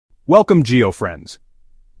Welcome, GeoFriends.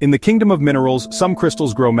 In the kingdom of minerals, some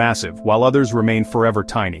crystals grow massive, while others remain forever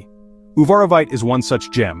tiny. Uvarovite is one such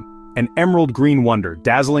gem, an emerald green wonder,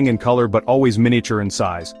 dazzling in color but always miniature in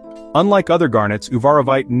size. Unlike other garnets,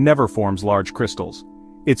 Uvarovite never forms large crystals.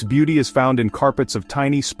 Its beauty is found in carpets of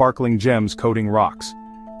tiny, sparkling gems coating rocks.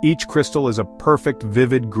 Each crystal is a perfect,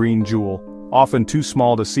 vivid green jewel, often too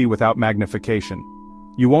small to see without magnification.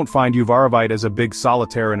 You won't find Uvarovite as a big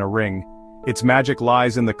solitaire in a ring. Its magic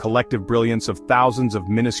lies in the collective brilliance of thousands of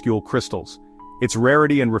minuscule crystals. Its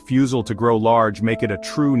rarity and refusal to grow large make it a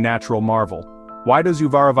true natural marvel. Why does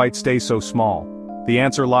Uvarovite stay so small? The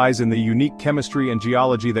answer lies in the unique chemistry and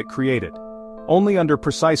geology that create it. Only under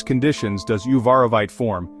precise conditions does Uvarovite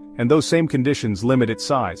form, and those same conditions limit its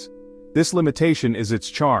size. This limitation is its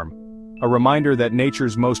charm, a reminder that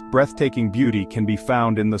nature's most breathtaking beauty can be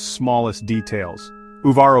found in the smallest details.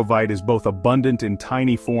 Uvarovite is both abundant in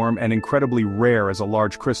tiny form and incredibly rare as a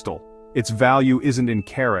large crystal. Its value isn't in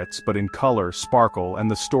carats but in color, sparkle, and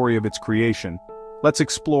the story of its creation. Let's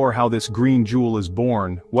explore how this green jewel is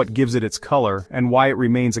born, what gives it its color, and why it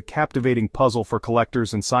remains a captivating puzzle for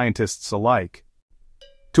collectors and scientists alike.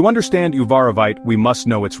 To understand Uvarovite, we must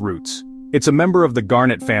know its roots. It's a member of the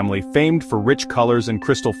Garnet family, famed for rich colors and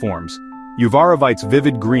crystal forms. Uvarovite's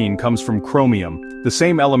vivid green comes from chromium, the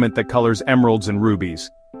same element that colors emeralds and rubies.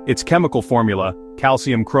 Its chemical formula,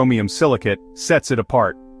 calcium chromium silicate, sets it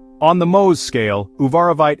apart. On the Mohs scale,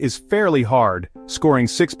 Uvarovite is fairly hard, scoring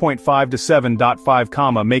 6.5 to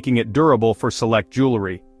 7.5, making it durable for select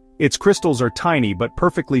jewelry. Its crystals are tiny but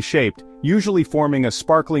perfectly shaped, usually forming a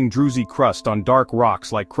sparkling druzy crust on dark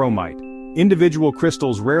rocks like chromite. Individual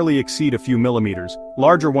crystals rarely exceed a few millimeters,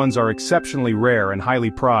 larger ones are exceptionally rare and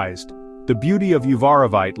highly prized. The beauty of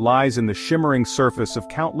Uvarovite lies in the shimmering surface of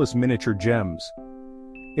countless miniature gems.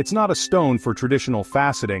 It's not a stone for traditional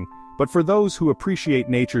faceting, but for those who appreciate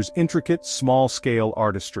nature's intricate, small-scale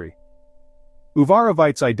artistry.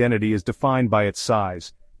 Uvarovite's identity is defined by its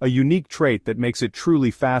size, a unique trait that makes it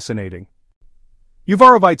truly fascinating.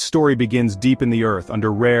 Uvarovite's story begins deep in the earth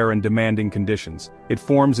under rare and demanding conditions. It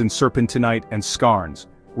forms in serpentinite and skarns,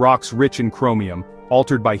 rocks rich in chromium,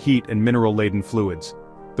 altered by heat and mineral-laden fluids.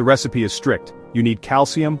 The recipe is strict. You need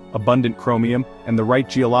calcium, abundant chromium, and the right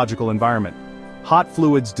geological environment. Hot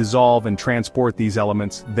fluids dissolve and transport these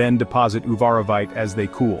elements, then deposit Uvarovite as they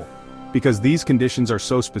cool. Because these conditions are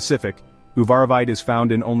so specific, Uvarovite is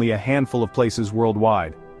found in only a handful of places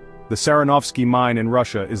worldwide. The Saranovsky mine in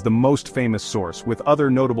Russia is the most famous source, with other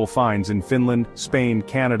notable finds in Finland, Spain,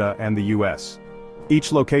 Canada, and the US.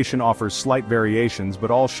 Each location offers slight variations but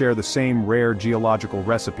all share the same rare geological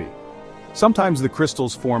recipe. Sometimes the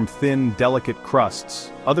crystals form thin, delicate crusts,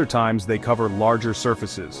 other times they cover larger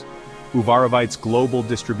surfaces. Uvarovite's global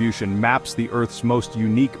distribution maps the Earth's most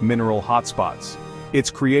unique mineral hotspots. Its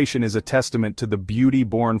creation is a testament to the beauty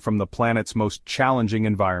born from the planet's most challenging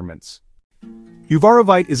environments.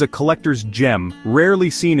 Uvarovite is a collector's gem, rarely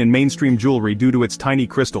seen in mainstream jewelry due to its tiny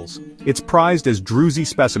crystals. It's prized as druzy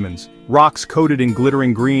specimens, rocks coated in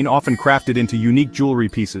glittering green, often crafted into unique jewelry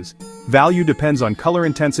pieces. Value depends on color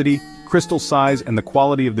intensity, crystal size, and the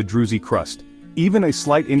quality of the druzy crust. Even a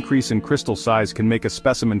slight increase in crystal size can make a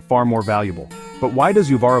specimen far more valuable. But why does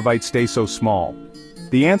Uvarovite stay so small?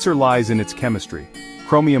 The answer lies in its chemistry.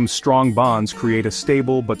 Chromium's strong bonds create a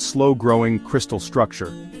stable but slow-growing crystal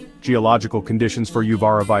structure. Geological conditions for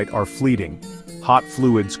Uvarovite are fleeting. Hot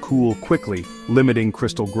fluids cool quickly, limiting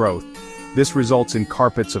crystal growth. This results in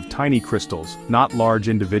carpets of tiny crystals, not large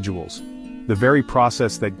individuals. The very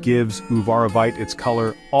process that gives Uvarovite its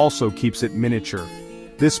color also keeps it miniature.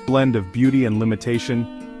 This blend of beauty and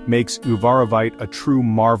limitation makes Uvarovite a true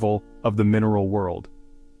marvel of the mineral world.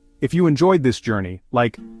 If you enjoyed this journey,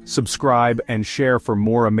 like, subscribe, and share for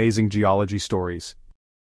more amazing geology stories.